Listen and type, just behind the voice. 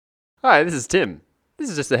Hi, this is Tim. This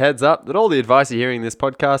is just a heads up that all the advice you're hearing in this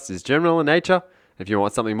podcast is general in nature. If you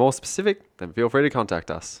want something more specific, then feel free to contact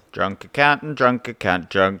us. Drunk accountant, drunk accountant,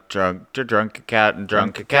 drunk to drunk accountant,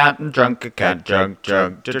 drunk accountant, drunk accountant,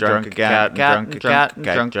 drunk to drunk accountant, drunk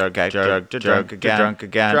accountant, drunk to drunk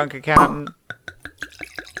accountant, drunk accountant.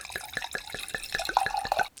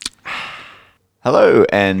 Hello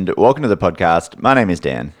and welcome to the podcast. My name is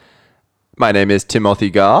Dan. My name is Timothy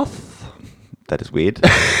Garth. That is weird.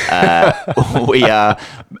 We are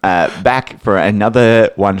back for another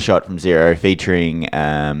one shot from Xero featuring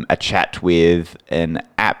a chat with an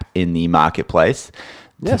app in the marketplace.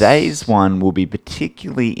 Yes. Today's one will be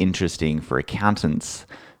particularly interesting for accountants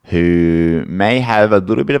who may have a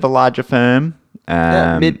little bit of a larger firm.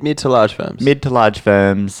 Mid to large firms. Mid to large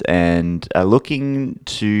firms and are looking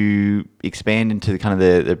to expand into kind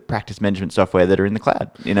of the practice management software that are in the cloud.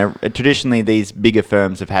 You know, traditionally these bigger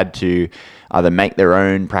firms have had to either make their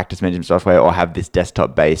own practice management software or have this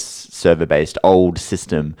desktop-based, server-based old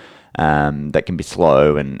system that can be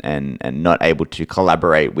slow and not able to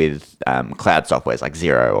collaborate with cloud softwares like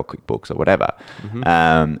Xero or QuickBooks or whatever.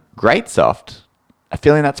 Mm-hmm. GreatSoft are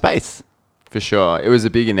filling that space. For sure. It was a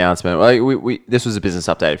big announcement. This was a business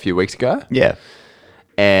update a few weeks ago. Yeah.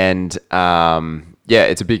 And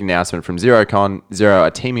it's a big announcement from XeroCon. Xero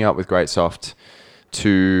are teaming up with GreatSoft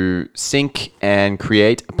to sync and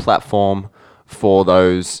create a platform for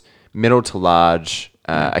those middle to large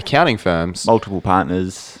accounting firms. Multiple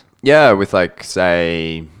partners. Yeah, with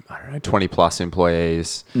 20 plus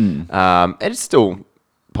employees. And it's still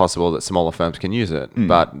possible that smaller firms can use it,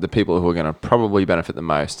 but the people who are going to probably benefit the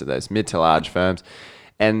most are those mid to large firms,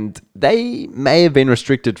 and they may have been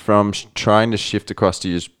restricted from trying to shift across to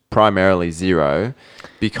use primarily Xero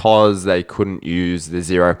because they couldn't use the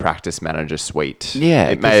Xero Practice Manager suite. Yeah,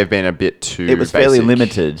 it may have been a bit too. It was basic. fairly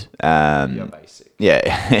limited. Basic. Yeah,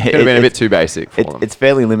 it could have been a bit too basic for them. It's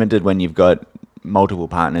fairly limited when you've got multiple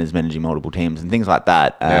partners managing multiple teams and things like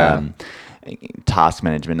that. Task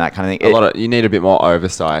management, that kind of thing. You need a bit more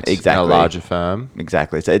oversight in a larger firm.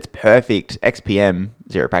 Exactly. So it's perfect. XPM,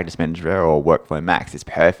 Xero Practice Manager, or Workflow Max is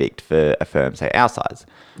perfect for a firm, say, our size.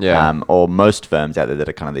 Yeah. Or most firms out there that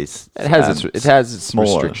are kind of these... It has its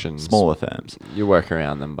smaller, restrictions. Smaller firms. You work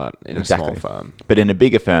around them, but in a small firm. But in a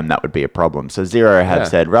bigger firm, that would be a problem. So Xero have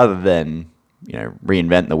said, rather than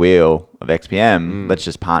reinvent the wheel of XPM, let's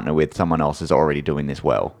just partner with someone else who's already doing this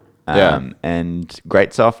well. And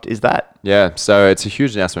GreatSoft is that. Yeah, so it's a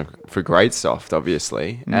huge announcement for GreatSoft,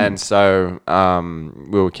 obviously. And so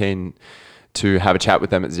we were keen to have a chat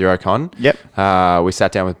with them at XeroCon. Yep. We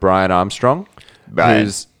sat down with Brian Armstrong,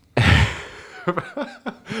 who's...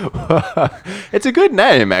 It's a good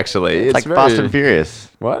name, actually. It's like Fast and Furious.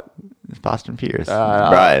 What? It's Fast and Furious.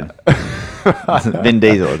 Brian. Vin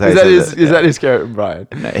Diesel. Is that his character, Brian?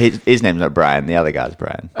 No, his name's not Brian. The other guy's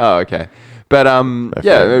Brian. Oh, okay. But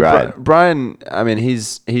Brian, I mean,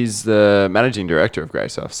 he's the managing director of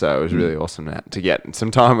GreatSoft, so it was really awesome to get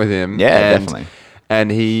some time with him. Yeah, definitely.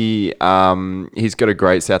 And he's got a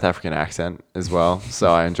great South African accent as well,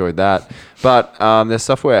 so I enjoyed that. But their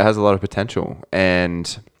software has a lot of potential,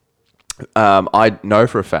 and I know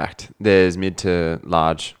for a fact there's mid to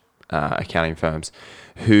large accounting firms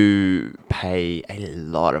who pay a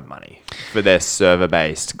lot of money for their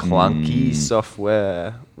server-based clunky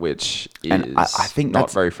software, which is I think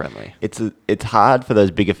not very friendly. It's hard for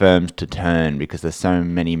those bigger firms to turn because there's so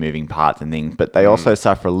many moving parts and things, but they also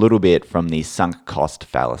suffer a little bit from the sunk cost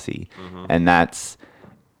fallacy, and that's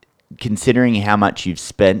considering how much you've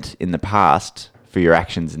spent in the past for your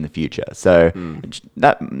actions in the future. So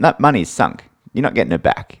that money's sunk. You're not getting it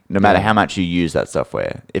back, no matter how much you use that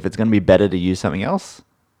software. If it's going to be better to use something else,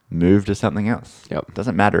 move to something else. Yep. It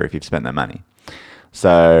doesn't matter if you've spent that money.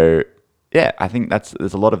 So, yeah, I think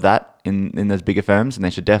there's a lot of that in those bigger firms, and they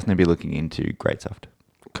should definitely be looking into GreatSoft.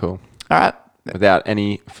 Cool. All right. Without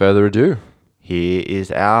any further ado, here is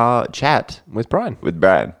our chat with Brian.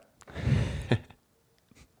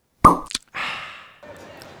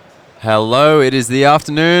 Hello, it is the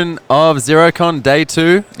afternoon of XeroCon Day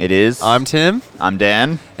 2. It is. I'm Tim. I'm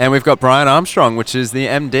Dan. And we've got Brian Armstrong, which is the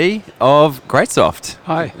MD of GreatSoft.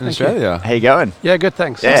 Hi. In Australia. How you going? Yeah, good,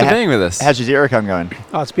 thanks. Thanks for being with us. How's your XeroCon going?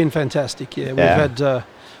 Oh, it's been fantastic, yeah. We've had a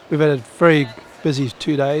very busy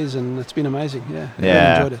 2 days, and it's been amazing, yeah.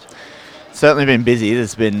 Yeah. I've enjoyed it. Certainly been busy.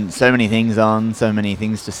 There's been so many things on, so many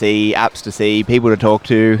things to see, apps to see, people to talk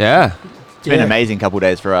to. Yeah. It's been an amazing couple of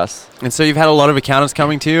days for us. And so you've had a lot of accountants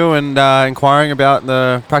coming to you and inquiring about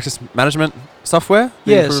the practice management software?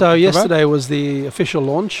 Yeah, so yesterday was the official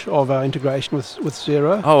launch of our integration with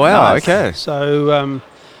Xero. Oh, wow. Nice. Okay. So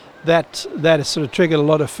that has sort of triggered a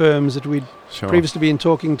lot of firms that we'd previously been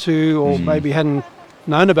talking to, or maybe hadn't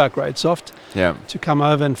known about GradeSoft, to come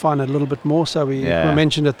over and find out a little bit more. So we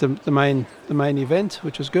mentioned at the main event,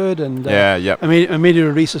 which was good, and immediate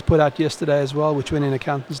releases put out yesterday as well, which went in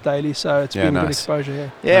Accountants Daily. So it's been good exposure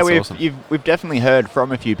here. Yeah, we've definitely heard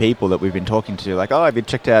from a few people that we've been talking to, like, oh, have you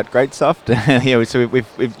checked out GradeSoft? So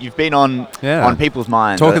you've been on people's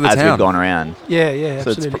minds as we've gone around. Yeah, so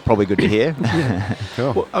absolutely. It's probably good to hear.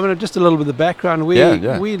 Cool. Well, I mean, just a little bit of the background.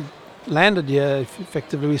 We landed here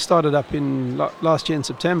effectively. We started up in last year in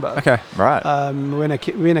September. Okay, right.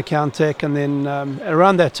 We're in account tech, and then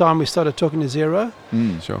around that time we started talking to Xero.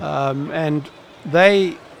 Sure. And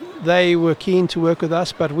they were keen to work with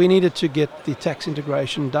us, but we needed to get the tax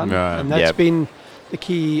integration done, and that's been the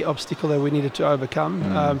key obstacle that we needed to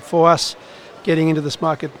overcome. For us, getting into this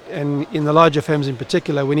market, and in the larger firms in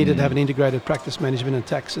particular, we needed to have an integrated practice management and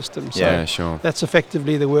tax system. So that's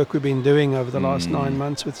effectively the work we've been doing over the last 9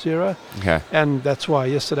 months with Xero. Okay. And that's why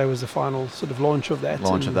yesterday was the final sort of launch of that.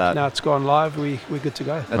 Now it's gone live. We're good to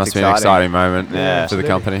go. That must be an exciting moment for the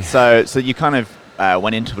company. So you kind of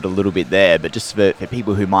went into it a little bit there, but just for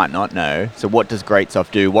people who might not know, so what does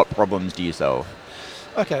GradeSoft do? What problems do you solve?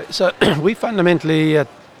 Okay, so we fundamentally a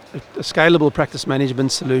scalable practice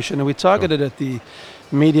management solution, and we targeted at the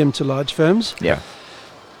medium to large firms. Yeah.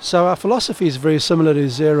 So our philosophy is very similar to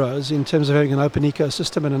Xero's in terms of having an open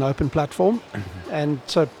ecosystem and an open platform. And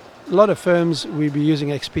so a lot of firms will be using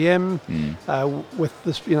XPM with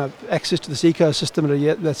this, access to this ecosystem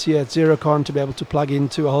that's here at Xerocon to be able to plug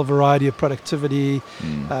into a whole variety of productivity,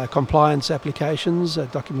 compliance applications,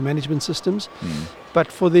 document management systems. But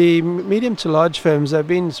for the medium to large firms, they've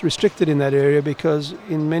been restricted in that area because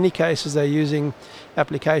in many cases they're using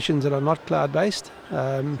applications that are not cloud-based.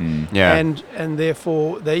 And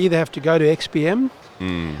therefore they either have to go to XPM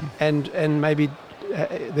and maybe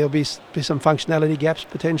there'll be some functionality gaps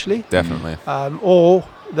potentially. Definitely. Or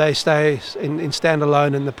they stay in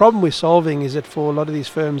standalone. And the problem we're solving is that for a lot of these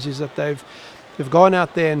firms is that they've gone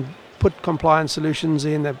out there and put compliance solutions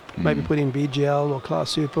in. They've maybe put in BGL or Class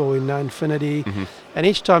Super or in Infinity. And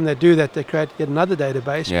each time they do that, they create yet another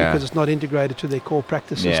database because it's not integrated to their core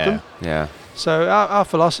practice system. Yeah. So our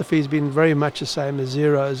philosophy has been very much the same as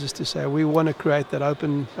Xero's, is to say we want to create that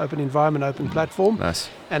open environment, open platform,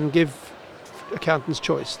 and give accountants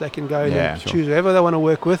choice. They can go and choose whoever they want to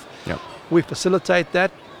work with. We facilitate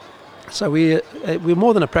that. So we're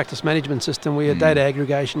more than a practice management system. We're a data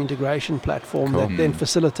aggregation integration platform that then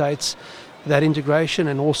facilitates that integration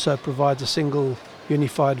and also provides a single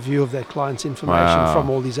unified view of their client's information from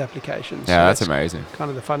all these applications. Yeah, so that's amazing. Kind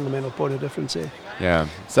of the fundamental point of difference here. Yeah.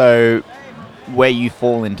 So where you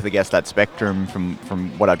fall into that spectrum from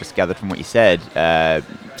what I've just gathered from what you said, a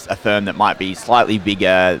firm that might be slightly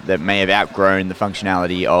bigger, that may have outgrown the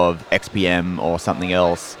functionality of XPM or something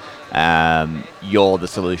else, you're the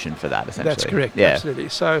solution for that, essentially. That's correct, absolutely.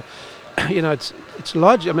 So, it's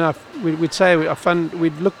large. I mean,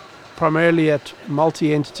 we'd look primarily at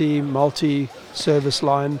multi-entity, multi-service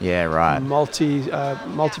line,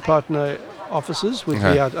 multi-partner offices would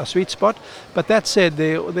be our sweet spot. But that said,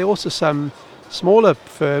 there are also some smaller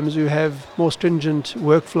firms who have more stringent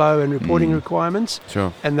workflow and reporting requirements,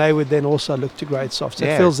 and they would then also look to GradeSoft. So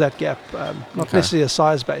it fills that gap, not necessarily a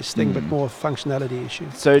size-based thing, but more a functionality issue.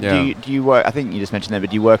 So do you work, I think you just mentioned that,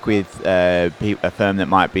 but do you work with a firm that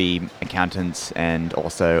might be accountants and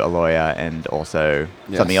also a lawyer and also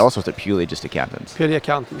something else, or is it purely just accountants? Purely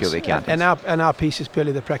accountants. Purely accountants. And our piece is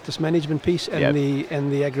purely the practice management piece and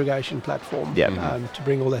the aggregation platform to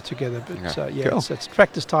bring all that together. But it's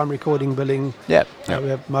practice time recording, billing. We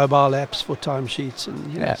have mobile apps for timesheets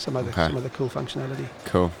and some other cool functionality.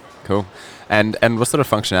 Cool. And what sort of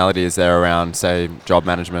functionality is there around, say, job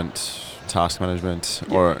management, task management,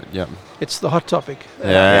 or It's the hot topic.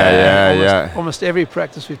 Almost every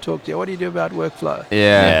practice we've talked to, what do you do about workflow?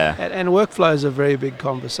 And workflow is a very big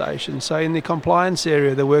conversation. So in the compliance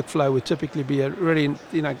area, the workflow would typically be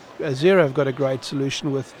Xero have got a great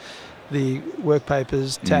solution with the work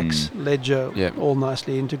papers, tax, ledger, all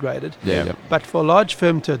nicely integrated. But for a large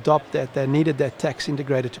firm to adopt that, they needed that tax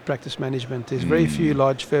integrated to practice management. There's very few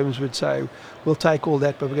large firms would say, we'll take all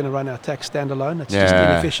that, but we're going to run our tax standalone. It's just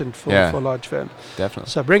inefficient for a large firm. Definitely.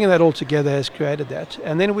 So bringing that all together has created that.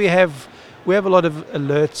 And then we have a lot of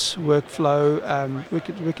alerts, workflow.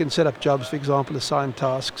 We can set up jobs, for example, assign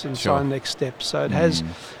tasks and assign next steps. So it has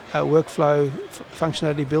workflow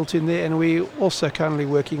functionality built in there, and we're also currently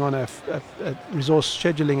working on a resource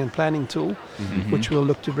scheduling and planning tool, which we'll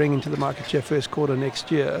look to bring into the market here first quarter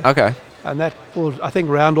next year. And that will, I think,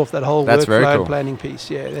 round off that whole workflow and planning piece.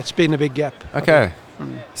 That's been a big gap.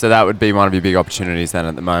 So that would be one of your big opportunities then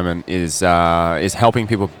at the moment is helping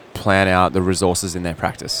people plan out the resources in their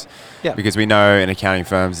practice. Yeah. Because we know in accounting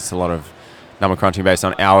firms it's a lot of number crunching based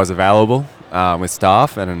on hours available with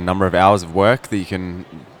staff and a number of hours of work that you can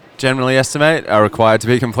generally estimate are required to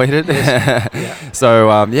be completed. Yeah. So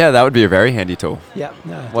that would be a very handy tool. Yeah.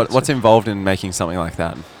 No, What's involved in making something like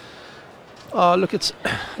that? Oh, look, it's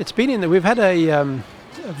been in there. We've had a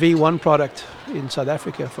V1 product in South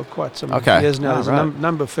Africa for quite some years now. There's a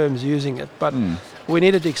number of firms using it, but we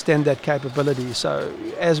needed to extend that capability. So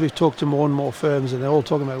as we've talked to more and more firms, and they're all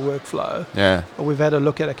talking about workflow, we've had a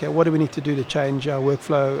look at, okay, what do we need to do to change our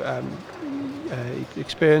workflow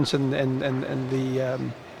experience and the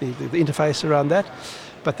interface around that,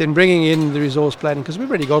 but then bringing in the resource planning, because we've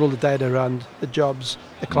already got all the data around the jobs,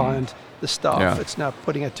 the client, the staff. Yeah. It's now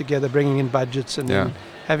putting it together, bringing in budgets, and then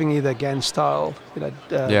having either Gantt style,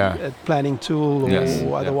 a planning tool,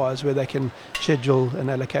 or otherwise where they can schedule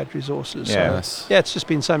and allocate resources. So, it's just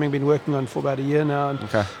been something we've been working on for about a year now,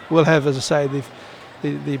 and we'll have, as I say,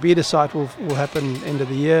 the beta site will happen end of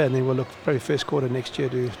the year, and then we'll look probably first quarter next year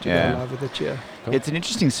to go live with it. Cool. It's an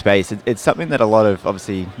interesting space. It's something that a lot of,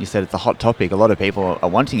 obviously you said it's a hot topic, a lot of people are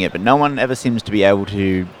wanting it, but no one ever seems to be able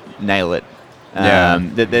to nail it.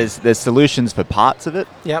 There's solutions for parts of it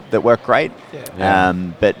that work great,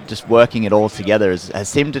 but just working it all together has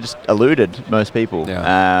seemed to just eluded most people.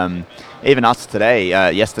 Even us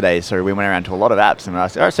yesterday, so we went around to a lot of apps and I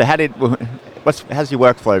asked, so how's your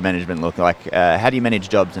workflow management look like? How do you manage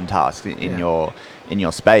jobs and tasks in your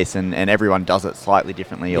space? And everyone does it slightly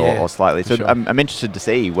differently or slightly. So I'm interested to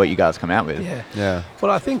see what you guys come out with.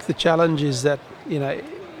 Well, I think the challenge is that,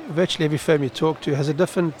 virtually every firm you talk to has a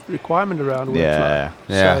different requirement around workflow.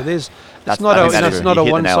 So it's not a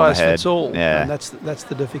one size fits all. And that's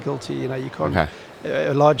the difficulty. You can't.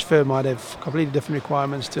 A large firm might have completely different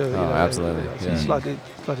requirements to a slightly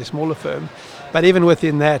smaller firm. But even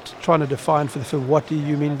within that, trying to define for the firm, what do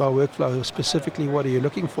you mean by workflow? Specifically, what are you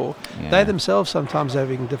looking for? They themselves sometimes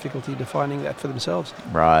having difficulty defining that for themselves.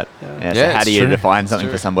 Right. So how do you define something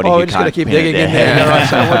for somebody who we're just going to keep digging in there.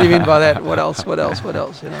 So what do you mean by that? What else? Good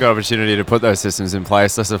opportunity to put those systems in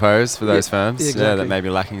place, I suppose, for those firms that may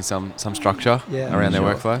be lacking some structure around their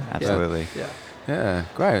workflow. Absolutely. Yeah,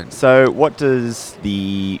 great. So what does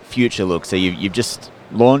the future look? So you've just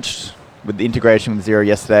launched with the integration with Xero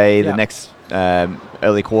yesterday. The next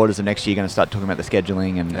early quarters of next year, you're going to start talking about the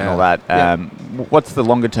scheduling and all that. What's the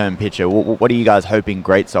longer term picture? What are you guys hoping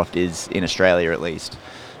GreatSoft is in Australia at least?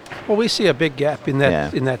 Well, we see a big gap in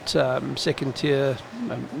that second tier,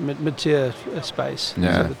 mid tier space.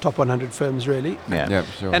 So the top 100 firms really.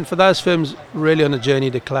 And for those firms really on a journey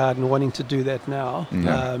to cloud and wanting to do that now,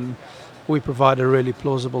 we provide a really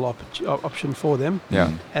plausible option for them.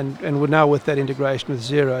 And we're now with that integration with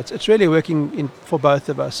Xero, it's really working for both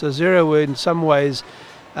of us. So Xero were in some ways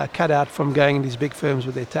cut out from going in these big firms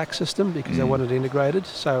with their tax system because they wanted it integrated.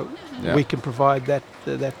 So we can provide that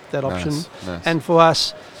option. Nice. And for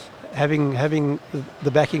us, having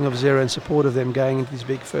the backing of Xero and support of them going into these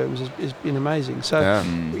big firms has been amazing. So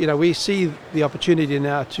we see the opportunity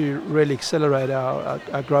now to really accelerate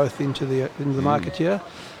our growth into the market here.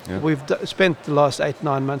 We've spent the last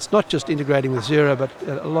 8-9 months not just integrating with Xero, but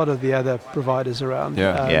a lot of the other providers around,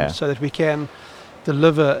 so that we can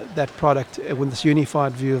deliver that product with this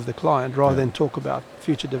unified view of the client rather than talk about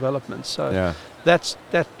future developments. So that's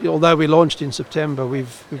that. Although we launched in September,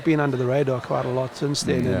 we've been under the radar quite a lot since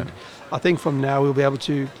then, and I think from now we'll be able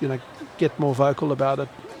to get more vocal about it,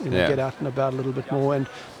 get out and about a little bit more, and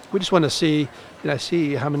we just want to see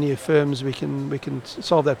how many firms we can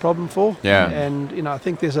solve that problem for. And I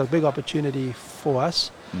think there's a big opportunity for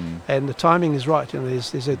us, and the timing is right.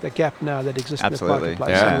 There's a gap now that exists in the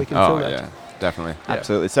marketplace, and we can fill that. Definitely.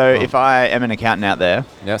 Absolutely. So if I am an accountant out there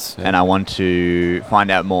and I want to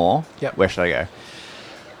find out more, where should I go?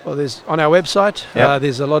 Well, there's on our website,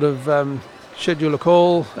 there's a lot of schedule a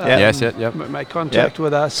call, make contact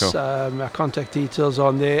with us, our contact details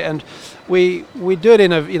on there, and we do it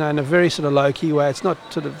in a very sort of low key way. It's not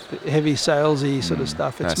sort of heavy salesy sort of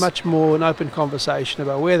stuff. It's much more an open conversation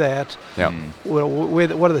about where they're at,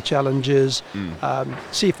 what are the challenges,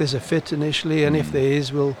 see if there's a fit initially, and if there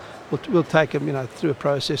is, we'll take them through a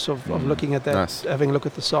process of looking at that, having a look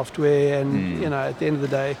at the software, and at the end of the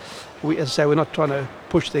day, as I say, we're not trying to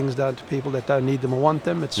push things down to people that don't need them or want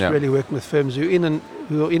them. It's really working with firms who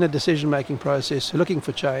are in a decision-making process, who are looking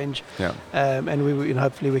for change, and we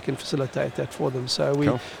hopefully we can facilitate that for them. So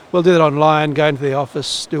we'll do that online, go into the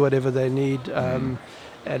office, do whatever they need, and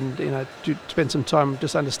to spend some time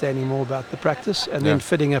just understanding more about the practice, and then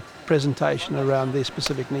fitting a presentation around their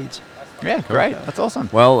specific needs. Yeah, great. That's awesome.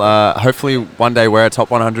 Well, hopefully one day we're a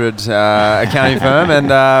top 100 accounting firm,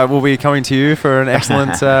 and we'll be coming to you for an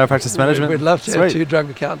excellent practice management. We'd love to Sweet. have 2 drunk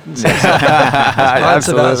accountants.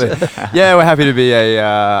 Absolutely. Yeah, we're happy to be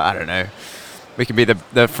I don't know. We can be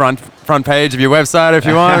the front page of your website if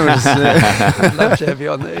you want. We'll just, I'd love to have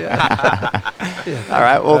you on there. Yeah. All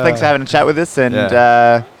right. Well, thanks for having a chat with us, and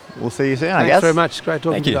we'll see you soon, I Thanks guess. very much. Great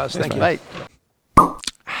talking Thank to you. you guys. Thanks, Thank you. Bye.